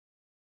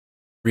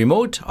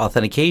Remote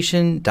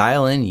Authentication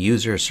Dial-In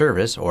User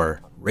Service, or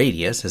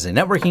Radius, is a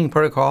networking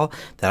protocol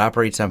that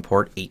operates on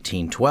port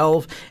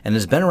 1812 and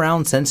has been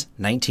around since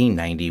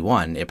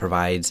 1991. It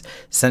provides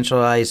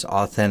centralized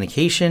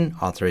authentication,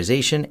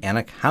 authorization, and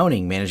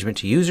accounting management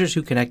to users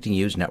who connect and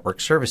use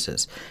network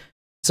services.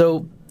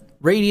 So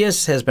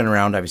Radius has been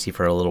around obviously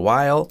for a little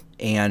while,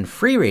 and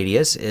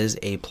FreeRadius is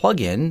a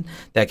plugin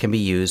that can be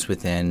used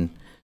within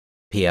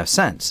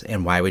pfSense.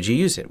 And why would you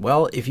use it?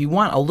 Well, if you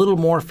want a little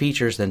more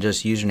features than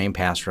just username,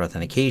 password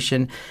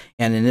authentication,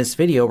 and in this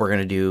video, we're going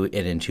to do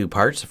it in two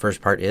parts. The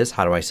first part is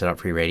how do I set up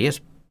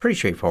FreeRadius? Pretty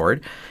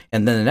straightforward.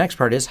 And then the next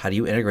part is how do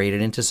you integrate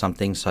it into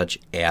something such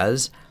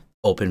as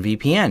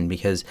OpenVPN?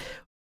 Because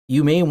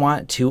you may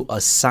want to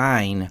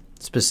assign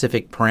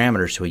specific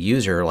parameters to a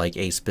user, like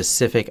a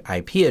specific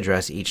IP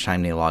address each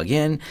time they log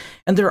in.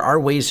 And there are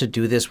ways to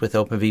do this with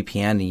OpenVPN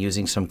and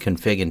using some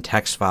config and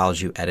text files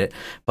you edit.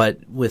 But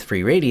with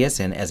FreeRadius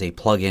and as a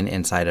plugin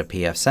inside of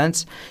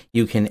pfSense,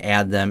 you can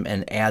add them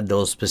and add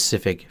those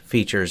specific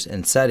features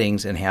and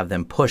settings and have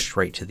them pushed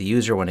right to the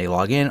user when they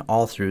log in,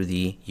 all through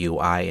the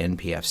UI in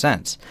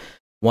pfSense.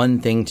 One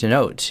thing to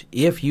note,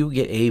 if you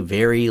get a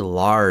very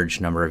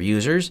large number of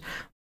users,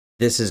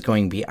 this is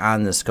going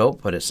beyond the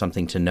scope, but it's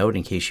something to note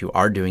in case you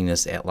are doing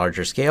this at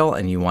larger scale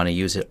and you want to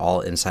use it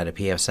all inside of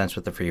pfSense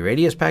with the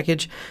FreeRadius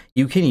package,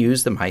 you can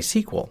use the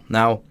MySQL.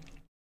 Now,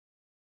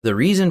 the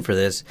reason for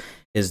this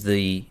is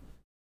the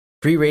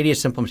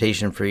FreeRadius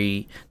implementation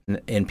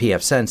in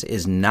pfSense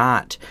is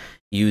not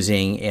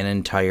using an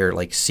entire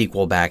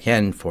SQL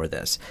backend for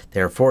this.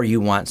 Therefore,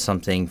 you want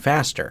something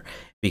faster.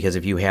 Because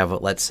if you have,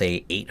 let's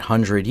say,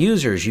 800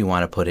 users you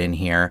want to put in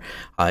here,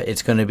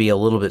 it's going to be a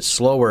little bit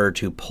slower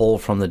to pull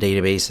from the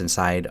database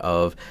inside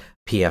of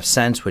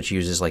pfSense, which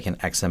uses like an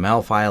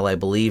XML file, I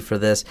believe, for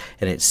this,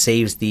 and it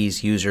saves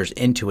these users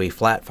into a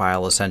flat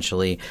file,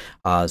 essentially,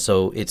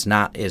 so it's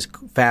not as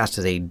fast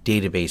as a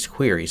database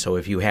query. So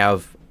if you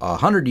have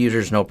 100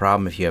 users, no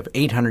problem. If you have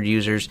 800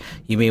 users,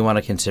 you may want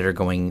to consider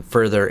going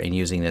further and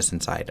using this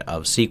inside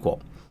of SQL.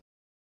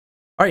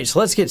 All right, so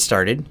let's get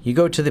started. You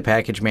go to the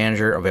package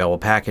manager, available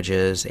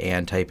packages,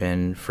 and type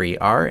in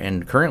FreeR.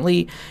 And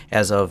currently,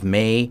 as of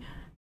May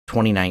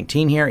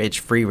 2019 here, it's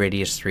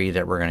FreeRadius 3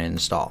 that we're going to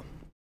install.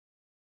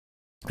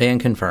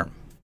 And confirm.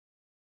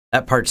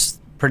 That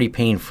part's pretty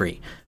pain-free.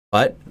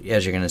 But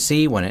as you're going to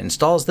see, when it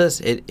installs this,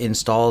 it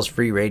installs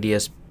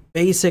FreeRadius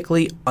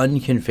basically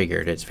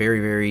unconfigured. It's very,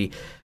 very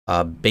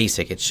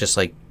basic. It's just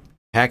like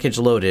package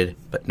loaded,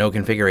 but no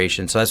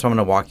configuration. So that's what I'm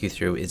going to walk you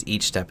through is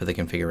each step of the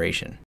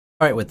configuration.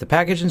 All right, with the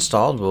package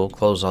installed, we'll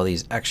close all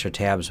these extra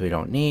tabs we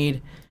don't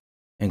need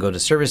and go to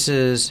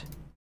Services,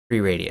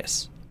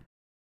 FreeRadius.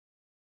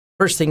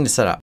 First thing to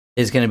set up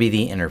is going to be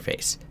the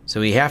interface. So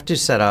we have to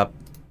set up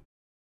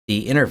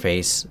the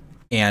interface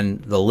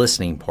and the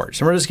listening ports.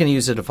 And we're just going to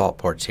use the default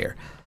ports here.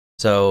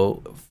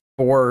 So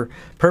for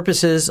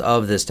purposes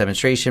of this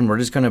demonstration, we're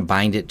just going to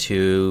bind it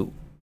to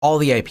all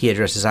the IP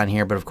addresses on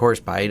here, but of course,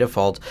 by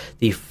default,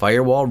 the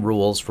firewall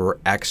rules for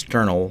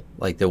external,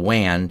 like the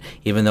WAN,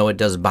 even though it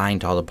does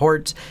bind to all the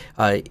ports,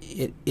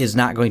 it is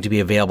not going to be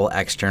available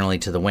externally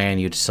to the WAN.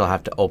 You'd still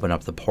have to open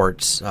up the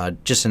ports,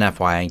 just an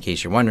FYI in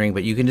case you're wondering,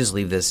 but you can just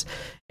leave this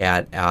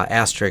at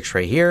asterisk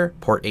right here,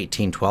 port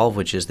 1812,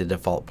 which is the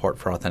default port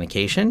for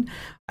authentication,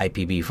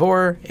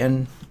 IPv4,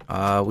 and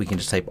we can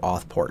just type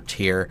auth port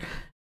here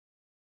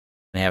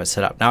and have it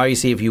set up. Now you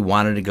see if you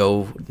wanted to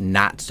go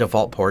not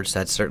default ports,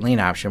 that's certainly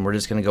an option. We're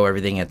just going to go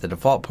everything at the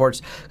default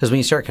ports, because when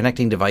you start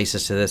connecting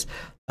devices to this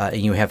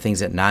and you have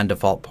things at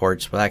non-default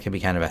ports, well, that can be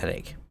kind of a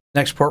headache.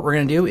 Next port we're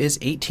going to do is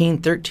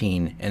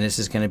 1813, and this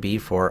is going to be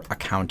for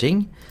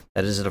accounting.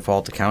 That is a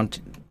default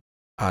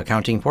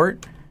accounting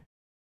port.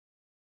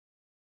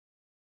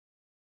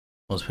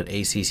 Let's put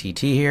ACCT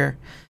here.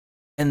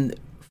 And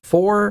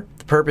for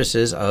the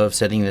purposes of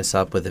setting this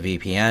up with a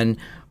VPN,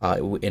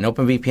 in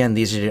OpenVPN,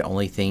 these are the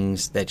only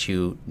things that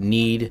you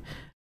need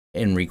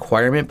in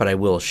requirement, but I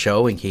will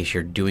show in case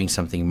you're doing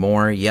something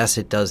more. Yes,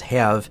 it does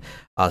have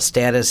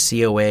status,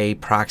 COA,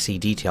 proxy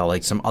detail,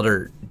 like some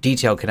other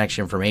detailed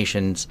connection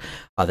informations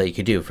that you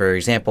could do. For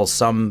example,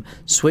 some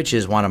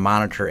switches want to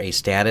monitor a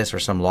status, or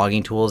some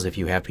logging tools if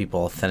you have people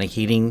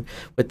authenticating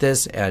with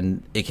this,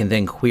 and it can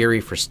then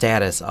query for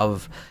status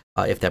of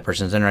if that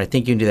person's in. I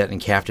think you can do that in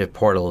Captive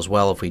Portal as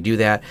well if we do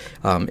that.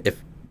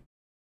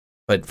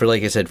 But for,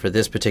 like I said, for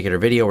this particular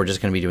video, we're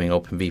just going to be doing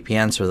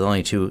OpenVPN, so the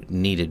only two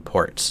needed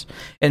ports.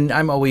 And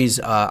I'm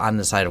always on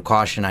the side of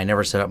caution. I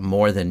never set up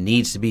more than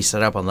needs to be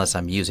set up unless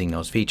I'm using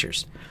those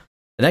features.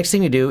 The next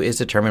thing to do is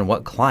determine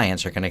what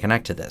clients are going to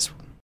connect to this.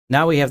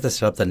 Now we have to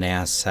set up the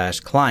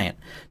NAS/client.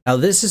 Now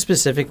this is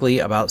specifically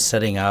about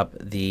setting up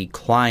the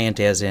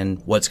client, as in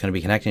what's going to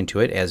be connecting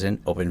to it, as in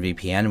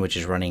OpenVPN, which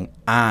is running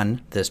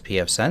on this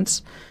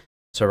pfSense.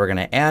 So we're going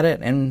to add it,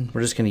 and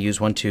we're just going to use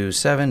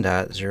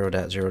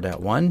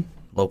 127.0.0.1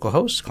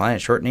 localhost,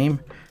 client short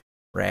name,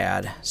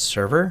 rad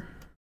server.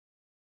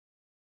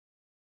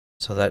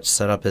 So that's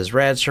set up as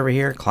rad server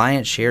here,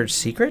 client shared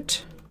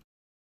secret.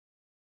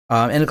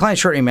 And the client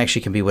short name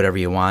actually can be whatever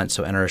you want.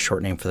 So enter a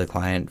short name for the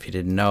client if you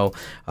didn't know.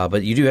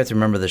 But you do have to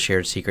remember the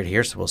shared secret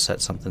here. So we'll set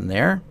something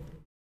there.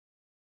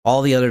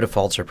 All the other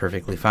defaults are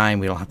perfectly fine.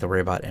 We don't have to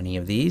worry about any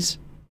of these.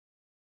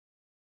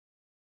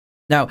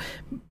 Now,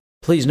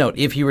 please note,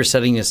 if you were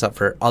setting this up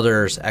for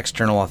others,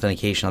 external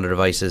authentication, other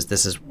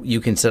devices, you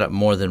can set up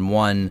more than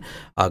one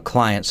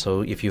client.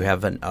 So if you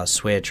have a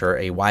switch or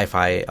a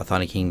Wi-Fi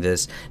authenticating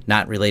this,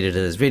 not related to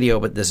this video,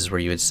 but this is where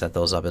you would set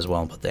those up as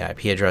well and put the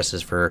IP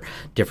addresses for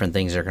different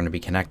things they're going to be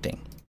connecting.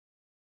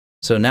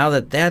 So now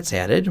that that's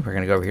added, we're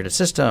going to go over here to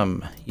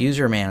System,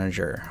 User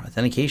Manager,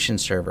 Authentication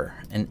Server,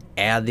 and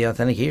add the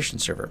authentication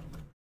server.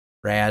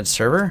 Rad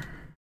server,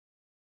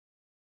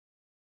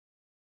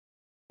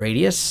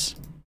 radius,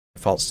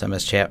 default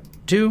MS chat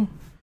 2,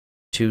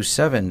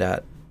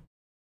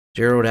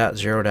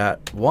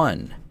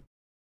 27.0.0.1.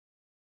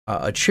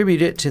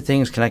 Attribute it to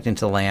things connecting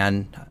to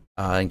LAN,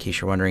 in case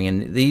you're wondering.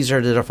 And these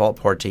are the default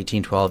ports,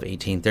 1812,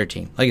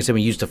 1813. Like I said,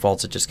 we use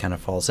defaults, it just kind of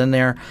falls in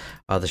there.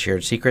 The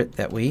shared secret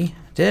that we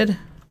did.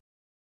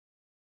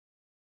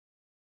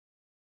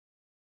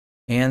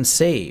 And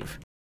save.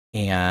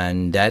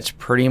 And that's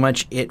pretty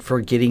much it for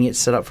getting it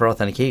set up for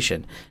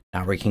authentication.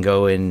 Now we can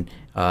go and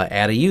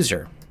add a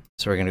user.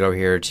 So we're going to go over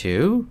here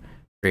to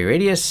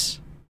FreeRadius,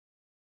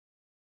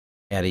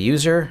 add a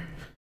user,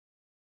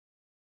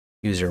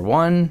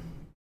 user1,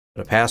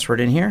 put a password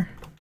in here,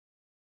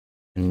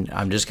 and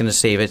I'm just going to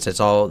save it.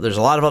 That's all. There's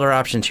a lot of other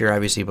options here,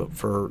 obviously, but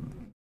for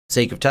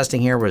sake of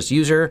testing here was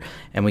user,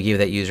 and we give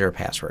that user a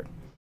password.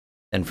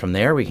 Then from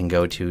there, we can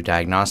go to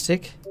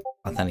diagnostic,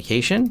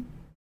 authentication,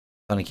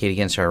 authenticate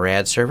against our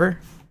RAD server,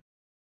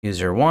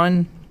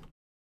 user1,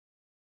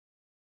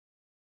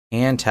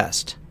 and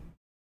test.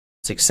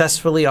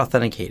 Successfully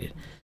authenticated.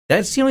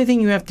 That's the only thing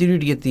you have to do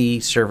to get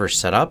the server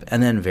set up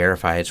and then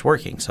verify it's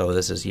working. So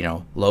this is,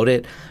 load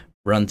it,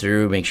 run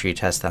through, make sure you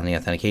test on the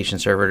authentication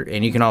server.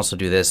 And you can also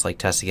do this, like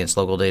test against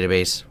local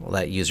database. Well,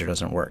 that user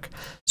doesn't work.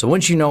 So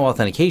once you know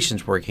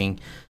authentication's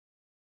working,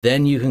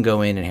 then you can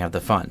go in and have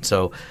the fun.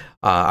 So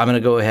I'm going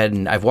to go ahead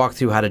and I've walked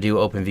through how to do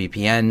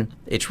OpenVPN.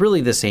 It's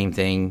really the same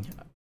thing.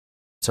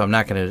 So I'm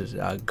not going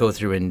to go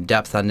through in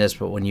depth on this,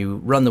 but when you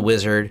run the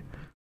wizard,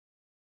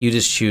 you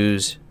just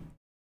choose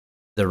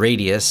the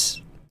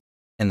radius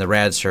and the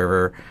RAD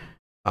server,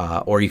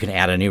 or you can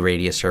add a new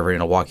radius server, and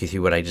it'll walk you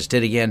through what I just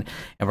did again.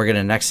 And we're going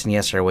to next and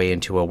yes our way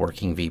into a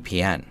working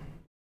VPN.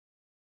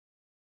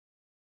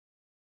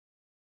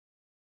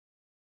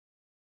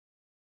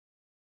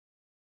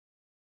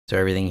 So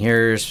everything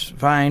here is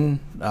fine.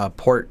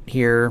 Port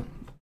here,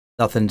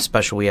 nothing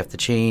special we have to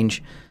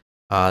change.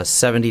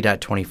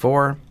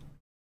 70.24.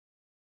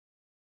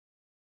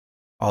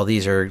 All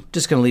these are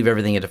just going to leave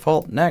everything at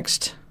default.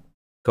 Next.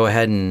 Go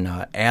ahead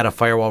and add a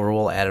firewall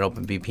rule, add an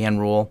OpenVPN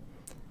rule.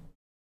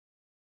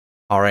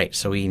 All right,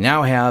 so we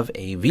now have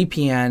a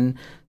VPN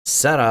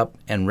set up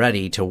and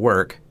ready to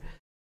work.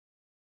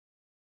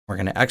 We're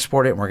going to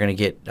export it, and we're going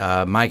to get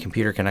my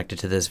computer connected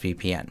to this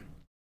VPN.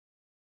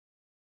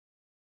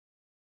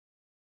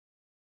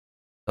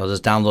 So I'll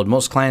just download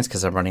most clients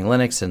because I'm running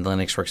Linux, and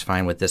Linux works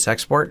fine with this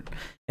export.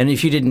 And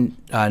if you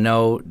didn't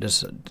know,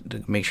 just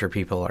to make sure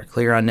people are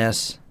clear on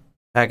this,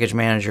 package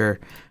manager,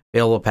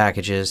 available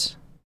packages,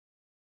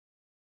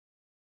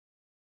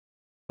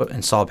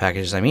 install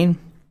packages, I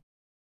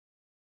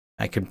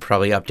could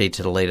probably update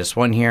to the latest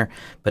one here,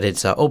 but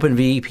it's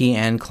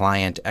OpenVPN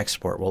client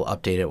export. We'll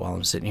update it while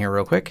I'm sitting here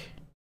real quick.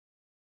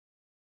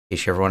 In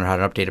case you ever wonder how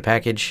to update a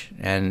package,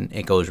 and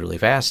it goes really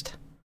fast.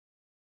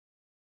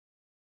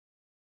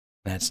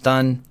 That's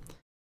done.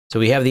 So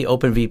we have the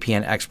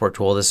OpenVPN export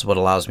tool. This is what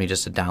allows me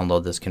just to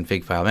download this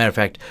config file. Matter of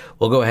fact,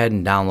 we'll go ahead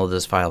and download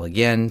this file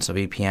again. So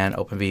VPN,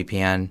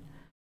 OpenVPN,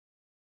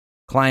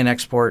 client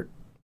export.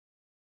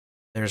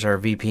 There's our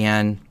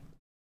VPN.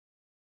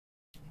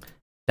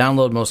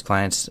 Download most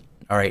clients.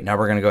 All right, now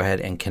we're going to go ahead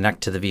and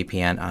connect to the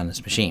VPN on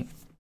this machine.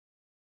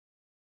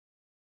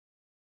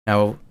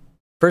 Now,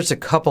 first, a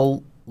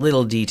couple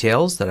little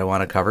details that I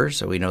want to cover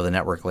so we know the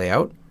network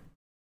layout.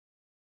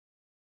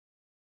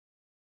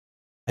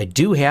 I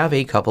do have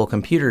a couple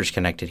computers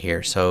connected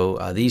here.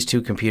 So these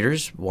two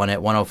computers, one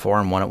at 104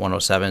 and one at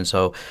 107.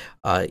 So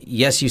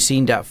yes, you've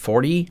seen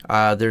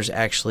 .40. There's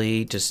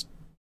actually, just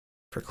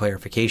for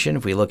clarification,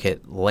 if we look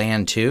at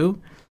LAN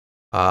 2,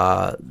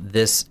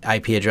 this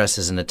IP address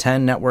is in the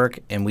 10 network,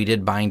 and we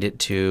did bind it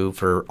to,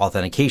 for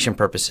authentication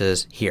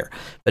purposes, here.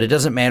 But it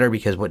doesn't matter,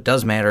 because what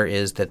does matter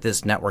is that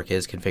this network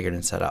is configured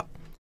and set up.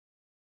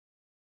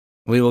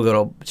 We will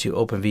go to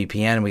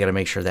OpenVPN. We got to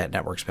make sure that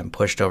network's been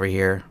pushed over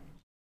here.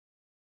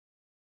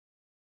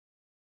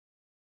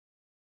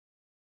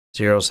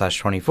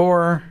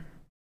 0/24.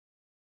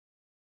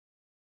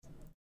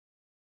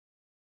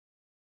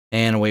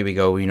 And away we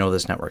go. We know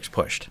this network's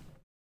pushed.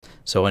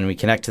 So when we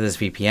connect to this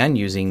VPN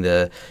using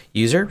the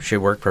user,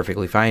 should work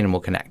perfectly fine, and we'll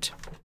connect.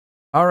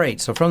 All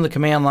right, so from the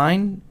command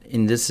line,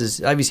 and this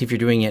is, obviously if you're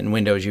doing it in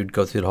Windows, you'd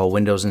go through the whole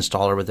Windows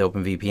installer with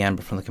OpenVPN,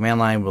 but from the command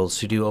line, we'll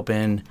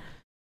sudo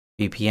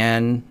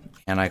OpenVPN,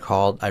 and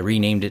I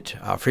renamed it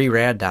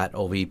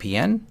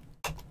freerad.ovpn.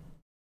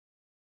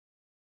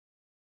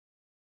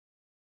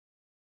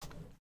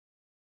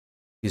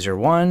 user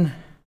 1,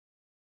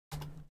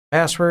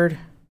 password.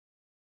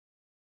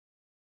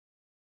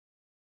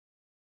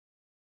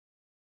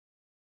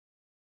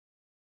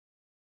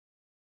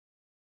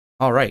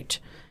 All right.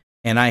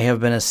 And I have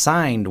been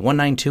assigned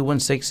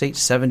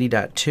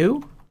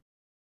 192.168.70.2.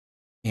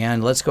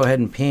 And let's go ahead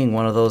and ping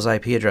one of those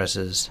IP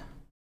addresses.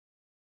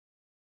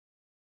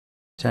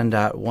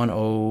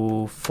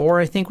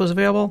 10.104, I think, was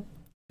available.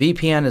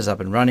 VPN is up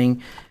and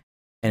running.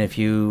 And if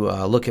you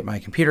look at my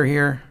computer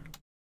here,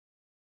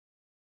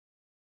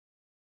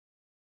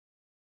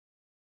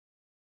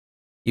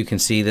 you can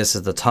see this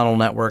is the tunnel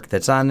network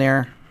that's on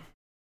there.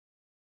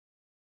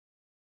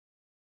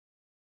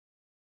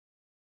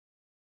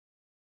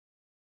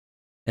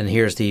 And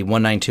here's the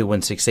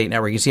 192.168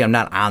 network. You see I'm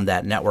not on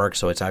that network,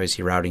 so it's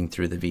obviously routing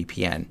through the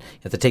VPN. You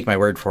have to take my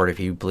word for it if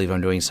you believe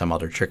I'm doing some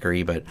other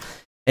trickery, but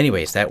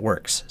anyways, that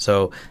works.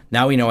 So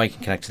now we know I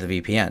can connect to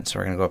the VPN. So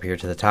we're going to go up here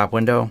to the top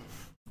window,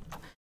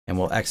 and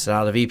we'll exit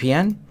out of the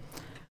VPN.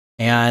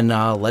 And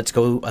let's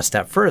go a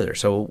step further.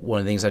 So one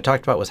of the things I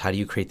talked about was how do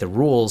you create the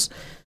rules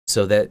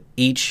so that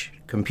each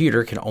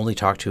computer can only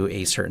talk to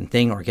a certain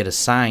thing or get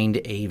assigned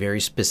a very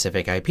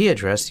specific IP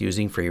address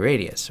using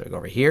FreeRadius. So we go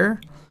over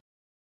here.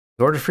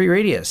 Go over to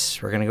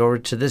FreeRadius. We're going to go over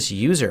to this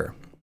user.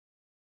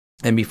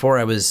 And before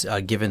I was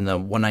given the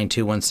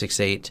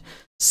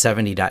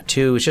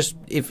 192.168.70.2, it's just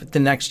if the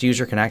next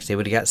user connects, they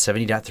would have got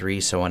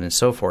 70.3, so on and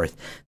so forth.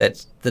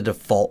 That's the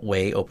default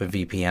way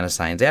OpenVPN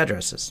assigns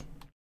addresses.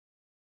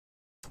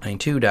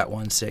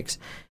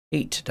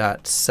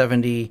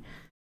 92.168.70.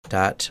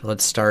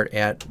 Let's start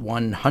at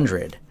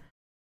 100.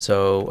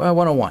 So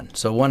 101.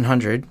 So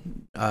 100,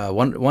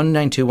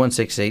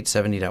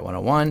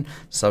 192.168.70.101,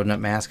 subnet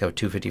mask of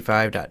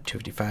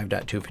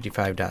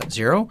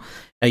 255.255.255.0.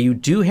 Now you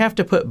do have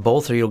to put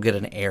both or you'll get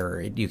an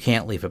error. You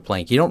can't leave it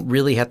blank. You don't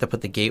really have to put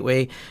the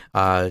gateway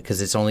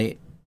because it's only,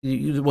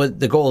 what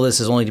the goal of this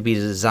is only to be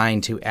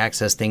designed to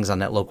access things on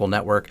that local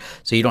network.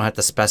 So you don't have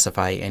to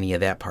specify any of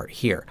that part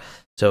here.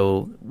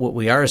 So what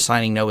we are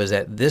assigning now is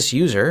that this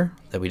user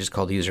that we just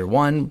called user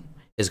 1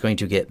 is going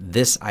to get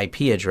this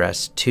IP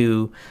address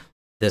to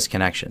this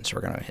connection. So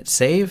we're going to hit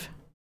save.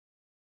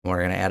 And we're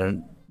going to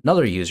add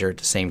another user at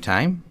the same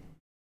time.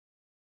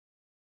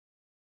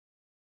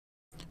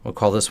 We'll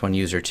call this one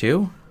user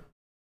 2.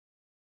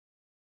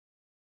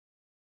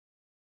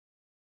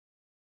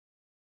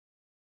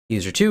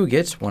 User 2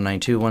 gets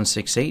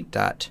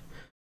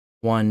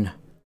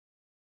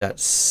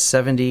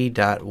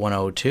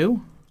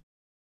 192.168.1.70.102.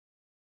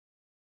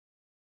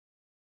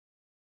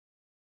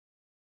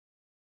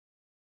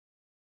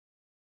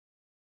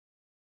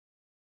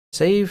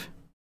 Save,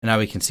 and now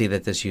we can see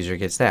that this user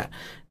gets that.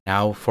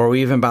 Now, before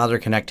we even bother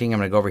connecting, I'm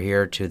going to go over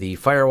here to the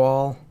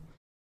firewall,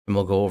 and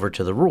we'll go over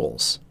to the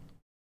rules.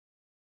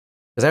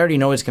 Because I already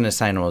know it's going to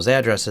assign those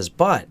addresses,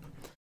 but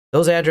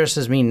those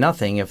addresses mean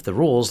nothing if the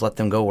rules let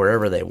them go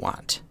wherever they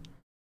want.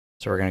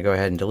 So we're going to go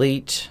ahead and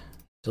delete,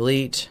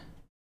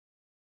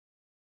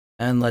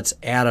 and let's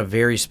add a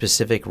very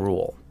specific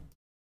rule.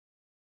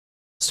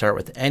 Start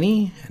with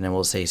any, and then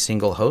we'll say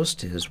single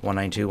host is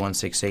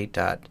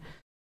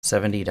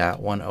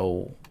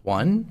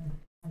 192.168.70.101,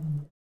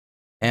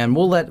 and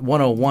we'll let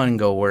 101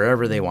 go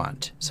wherever they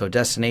want. So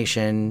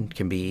destination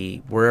can be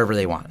wherever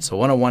they want. So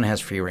 101 has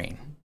free reign.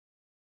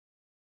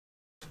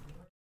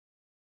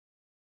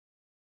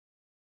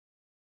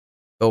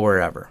 Go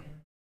wherever.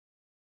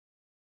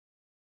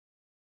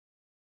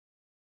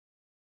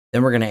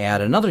 Then we're going to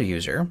add another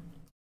user.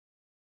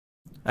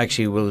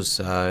 Actually, we'll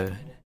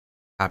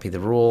copy the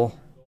rule.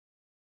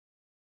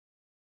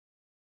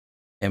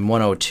 And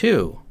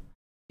 102.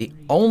 The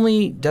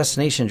only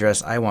destination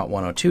address I want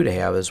 102 to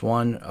have is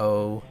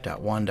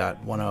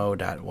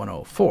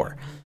 10.1.10.104.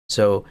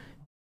 So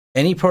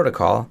any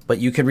protocol, but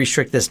you can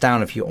restrict this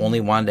down if you only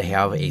wanted to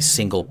have a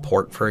single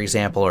port, for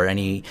example, or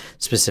any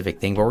specific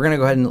thing. But we're going to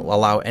go ahead and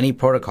allow any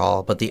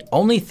protocol, but the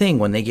only thing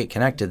when they get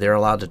connected they're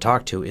allowed to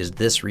talk to is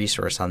this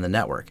resource on the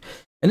network.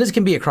 And this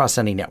can be across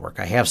any network.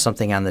 I have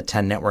something on the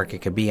 10 network.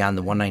 It could be on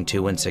the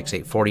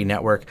 192.168.40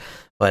 network.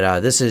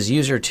 But this is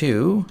user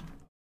 2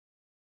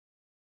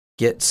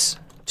 gets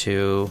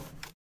to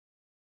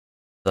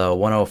the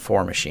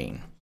 104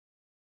 machine.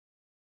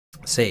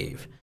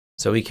 Save.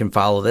 So we can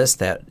follow this,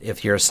 that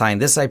if you're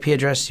assigned this IP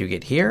address, you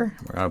get here.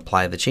 We're going to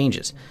apply the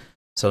changes.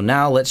 So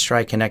now let's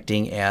try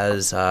connecting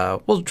as,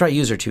 we'll try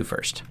user 2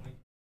 first.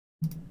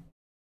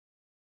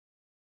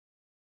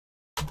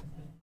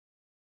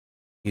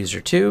 User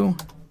 2.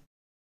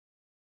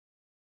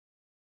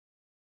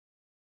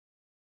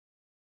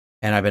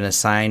 And I've been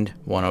assigned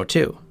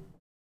 102.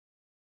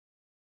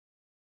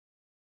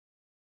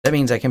 That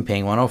means I can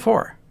ping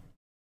 104.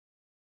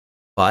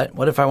 But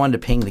what if I wanted to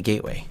ping the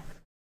gateway?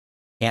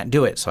 Can't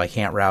do it, so I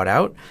can't route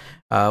out.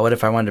 What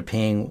if I wanted to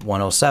ping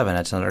 107?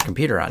 That's another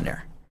computer on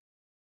there.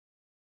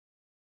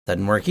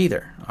 Doesn't work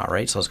either. All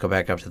right, so let's go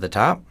back up to the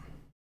top.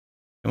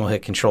 And we'll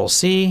hit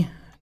Control-C,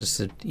 just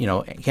to,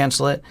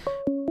 cancel it.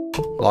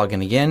 Log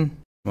in again.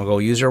 We'll go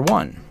user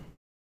 1.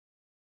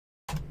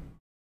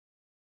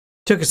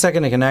 Took a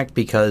second to connect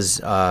because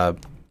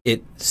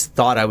it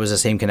thought I was the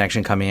same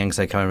connection coming in because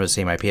I come in with the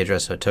same IP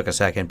address, so it took a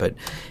second, but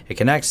it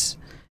connects.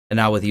 And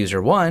now with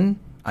user 1,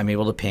 I'm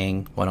able to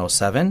ping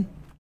 107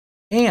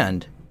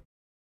 and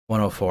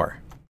 104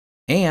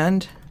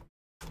 and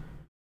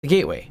the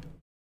gateway,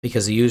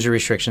 because the user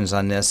restrictions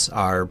on this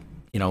are,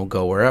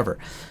 go wherever.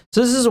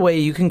 So this is a way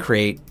you can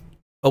create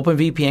open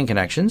VPN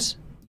connections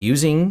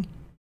using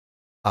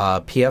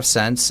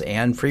pfSense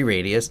and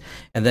FreeRadius,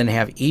 and then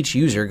have each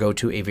user go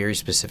to a very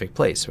specific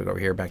place. So we go over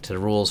here back to the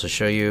rules to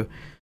show you,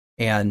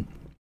 and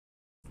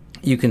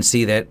you can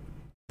see that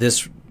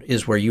this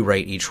is where you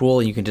write each rule,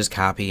 and you can just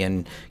copy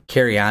and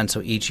carry on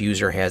so each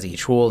user has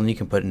each rule, and you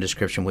can put in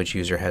description which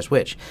user has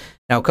which.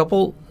 Now, a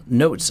couple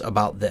notes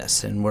about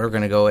this, and we're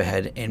going to go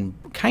ahead and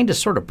kind of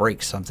sort of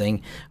break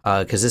something,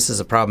 because this is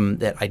a problem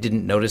that I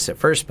didn't notice at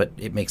first, but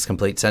it makes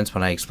complete sense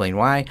when I explain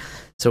why.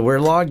 So we're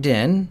logged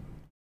in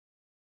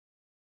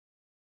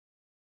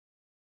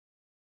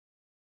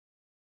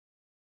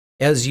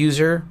as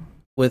user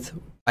with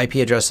IP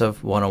address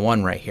of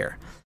 101 right here.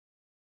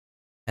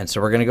 And so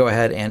we're going to go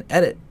ahead and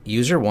edit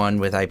user 1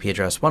 with IP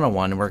address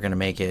 101, and we're going to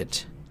make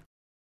it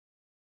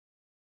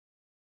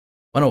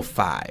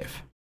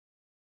 105.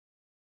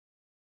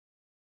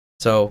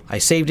 So I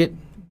saved it.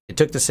 It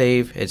took the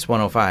save. It's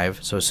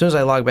 105. So as soon as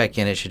I log back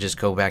in, it should just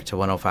go back to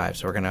 105.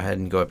 So we're going to go ahead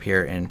and go up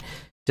here and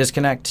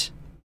disconnect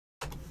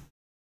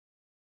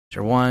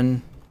user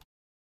 1.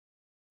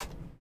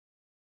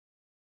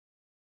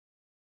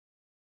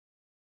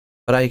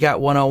 But I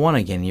got 101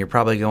 again. You're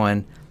probably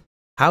going,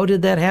 how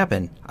did that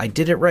happen? I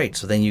did it right.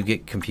 So then you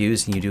get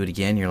confused and you do it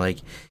again. You're like,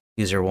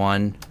 user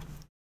 1.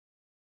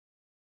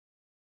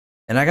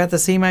 And I got the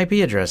same IP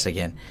address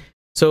again.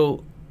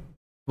 So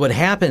what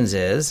happens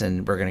is,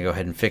 and we're going to go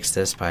ahead and fix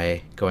this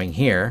by going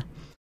here,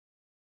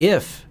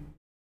 if,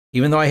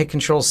 even though I hit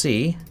Control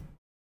C,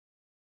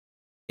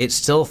 it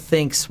still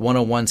thinks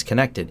 101's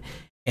connected.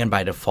 And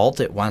by default,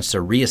 it wants to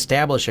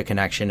reestablish a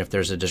connection if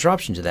there's a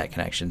disruption to that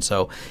connection.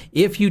 So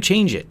if you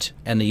change it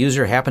and the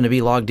user happened to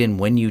be logged in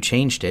when you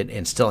changed it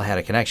and still had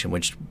a connection,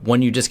 which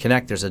when you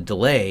disconnect, there's a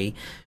delay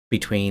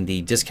between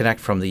the disconnect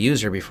from the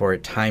user before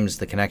it times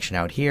the connection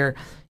out here,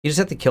 you just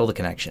have to kill the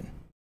connection.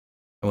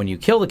 And when you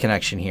kill the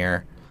connection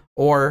here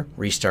or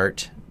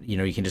restart,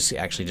 you can just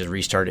actually just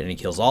restart it and it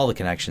kills all the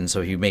connections. So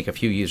if you make a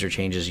few user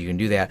changes, you can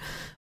do that.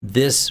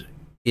 This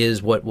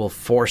is what will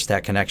force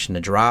that connection to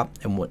drop,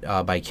 and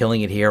by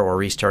killing it here or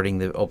restarting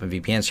the Open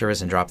VPN service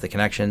and drop the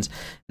connections.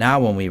 Now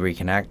when we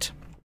reconnect,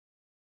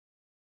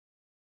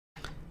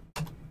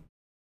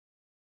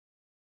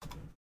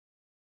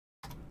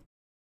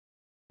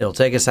 it'll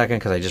take a second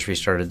because I just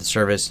restarted the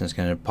service, and it's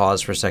going to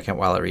pause for a second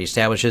while it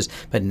reestablishes,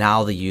 but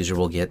now the user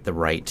will get the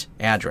right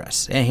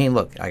address. And hey,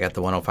 look, I got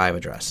the 105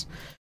 address,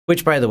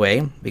 which, by the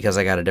way, because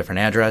I got a different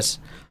address,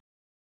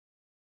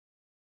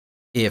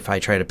 if I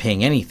try to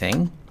ping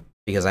anything,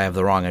 because I have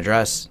the wrong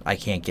address, I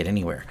can't get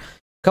anywhere.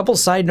 A couple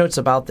side notes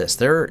about this.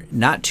 They're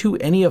not to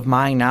any of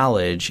my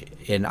knowledge,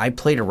 and I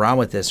played around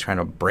with this trying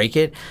to break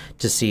it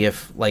to see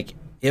if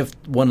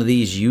one of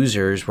these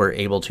users were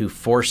able to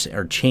force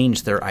or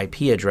change their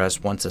IP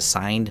address once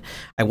assigned.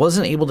 I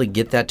wasn't able to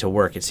get that to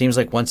work. It seems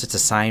like once it's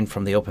assigned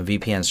from the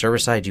OpenVPN server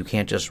side, you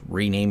can't just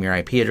rename your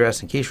IP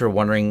address, in case you're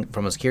wondering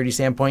from a security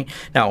standpoint.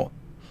 Now,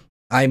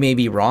 I may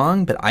be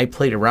wrong, but I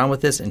played around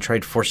with this and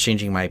tried force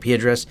changing my IP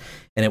address,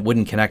 and it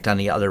wouldn't connect on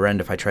the other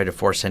end if I tried to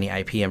force any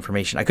IP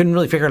information. I couldn't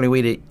really figure out a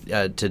way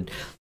to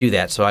do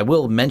that. So I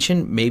will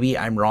mention, maybe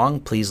I'm wrong.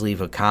 Please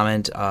leave a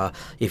comment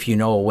if you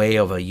know a way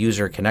of a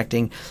user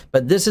connecting.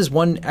 But this is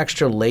one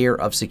extra layer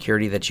of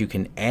security that you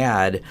can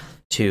add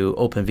to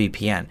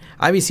OpenVPN.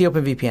 Obviously,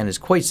 OpenVPN is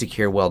quite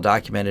secure, well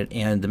documented,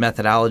 and the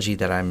methodology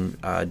that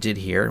I did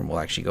here, and we'll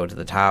actually go to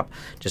the top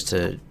just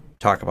to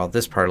talk about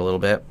this part a little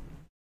bit.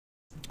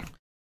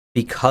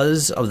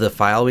 Because of the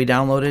file we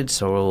downloaded,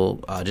 so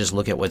we'll just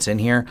look at what's in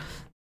here.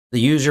 The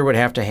user would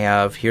have to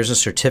have, here's the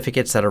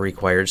certificates that are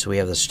required. So we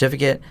have the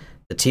certificate,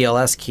 the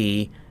TLS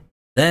key,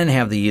 then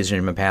have the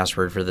username and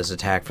password for this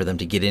attack for them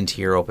to get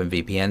into your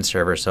OpenVPN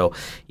server. So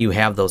you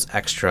have those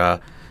extra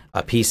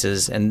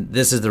pieces, and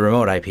this is the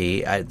remote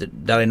IP.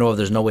 That I know of,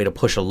 there's no way to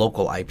push a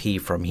local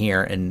IP from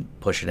here and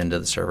push it into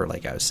the server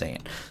like I was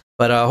saying.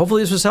 But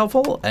hopefully this was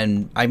helpful,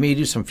 and I may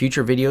do some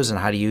future videos on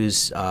how to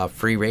use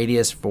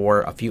FreeRadius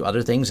for a few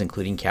other things,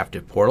 including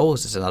captive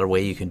portals. This is another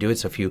way you can do it.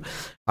 So if you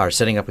are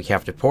setting up a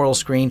captive portal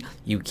screen,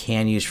 you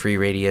can use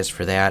FreeRadius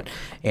for that.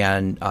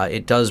 And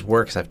it does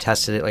work, because I've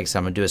tested it. Like I said,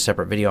 I'm going to do a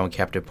separate video on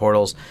captive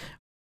portals.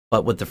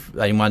 But with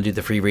I want to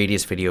do the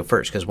FreeRadius video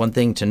first, because one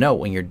thing to note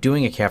when you're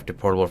doing a captive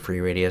portal with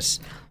FreeRadius,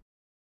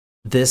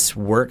 this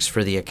works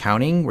for the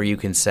accounting, where you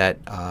can set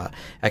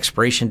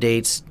expiration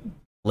dates,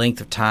 length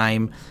of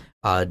time,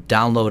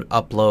 download,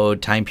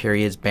 upload, time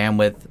periods,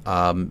 bandwidth,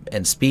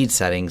 and speed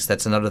settings.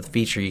 That's another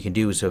feature you can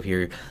do. So if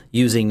you're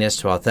using this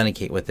to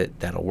authenticate with it,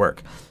 that'll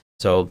work.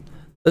 So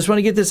Just want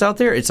to get this out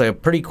there. It's a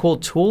pretty cool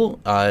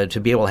tool to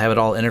be able to have it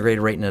all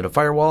integrated right into the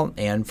firewall.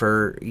 And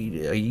for a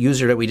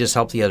user that we just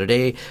helped the other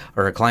day,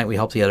 or a client we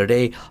helped the other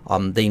day,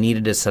 they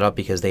needed it set up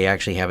because they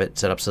actually have it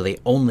set up so they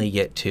only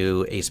get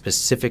to a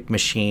specific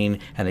machine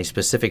and a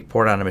specific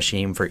port on a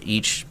machine for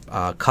each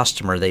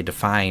customer they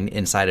define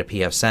inside of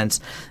pfSense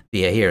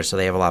via here. So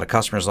they have a lot of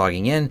customers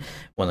logging in.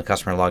 When the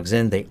customer logs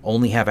in, they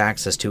only have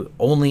access to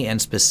only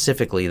and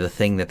specifically the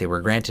thing that they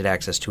were granted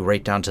access to,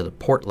 right down to the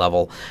port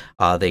level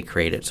they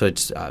created. So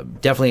it's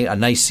definitely a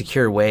nice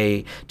secure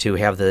way to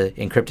have the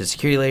encrypted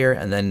security layer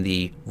and then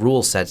the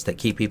rule sets that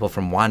keep people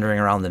from wandering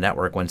around the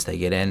network once they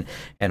get in.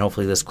 And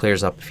hopefully this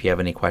clears up if you have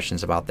any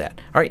questions about that.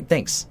 All right,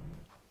 thanks.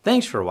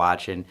 Thanks for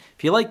watching.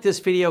 If you like this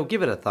video,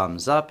 give it a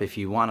thumbs up. If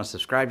you want to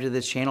subscribe to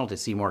this channel to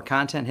see more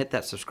content, hit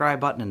that subscribe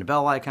button and the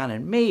bell icon,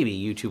 and maybe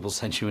YouTube will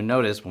send you a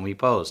notice when we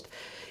post.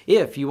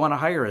 If you want to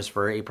hire us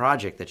for a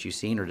project that you've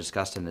seen or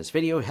discussed in this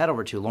video, head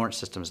over to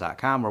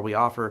lawrencesystems.com, where we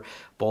offer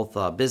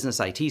both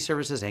business IT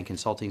services and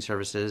consulting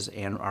services,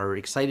 and are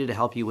excited to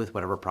help you with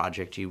whatever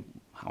project you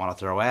want to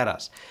throw at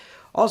us.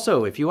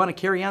 Also, if you want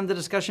to carry on the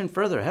discussion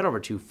further, head over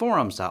to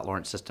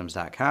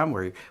forums.lawrencesystems.com,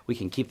 where we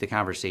can keep the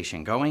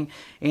conversation going.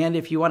 And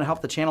if you want to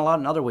help the channel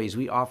out in other ways,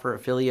 we offer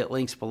affiliate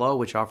links below,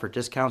 which offer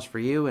discounts for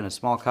you and a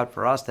small cut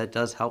for us. That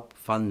does help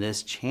fund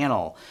this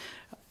channel.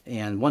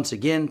 And once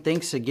again,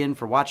 thanks again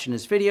for watching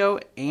this video,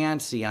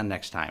 and see you on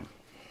next time.